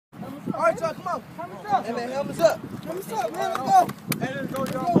All right, y'all, come on. Hey, man, help us up. Help us up, man. Let's go. Hey, let's go,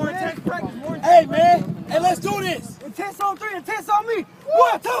 y'all. More intense practice. More intense. Hey, man. Hey, let's do this. Intense on three. Intense on me.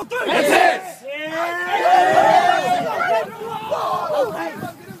 1, 2, 3. Intense.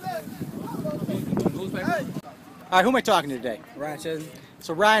 All right, who am I talking to today? Ryan Chesney.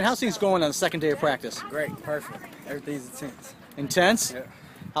 So Ryan, how's things going on the second day of practice? Great, perfect. Everything's intense. Intense? Yeah.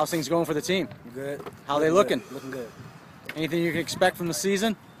 How's things going for the team? Good. How they looking? Good. Looking good. Anything you can expect from the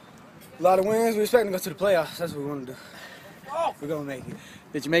season? A lot of wins. We're expecting to go to the playoffs. That's what we want to do. We're going to make it.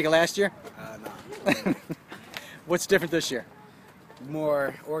 Did you make it last year? No. What's different this year?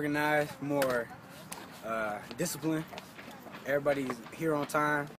 More organized, more disciplined. Everybody's here on time.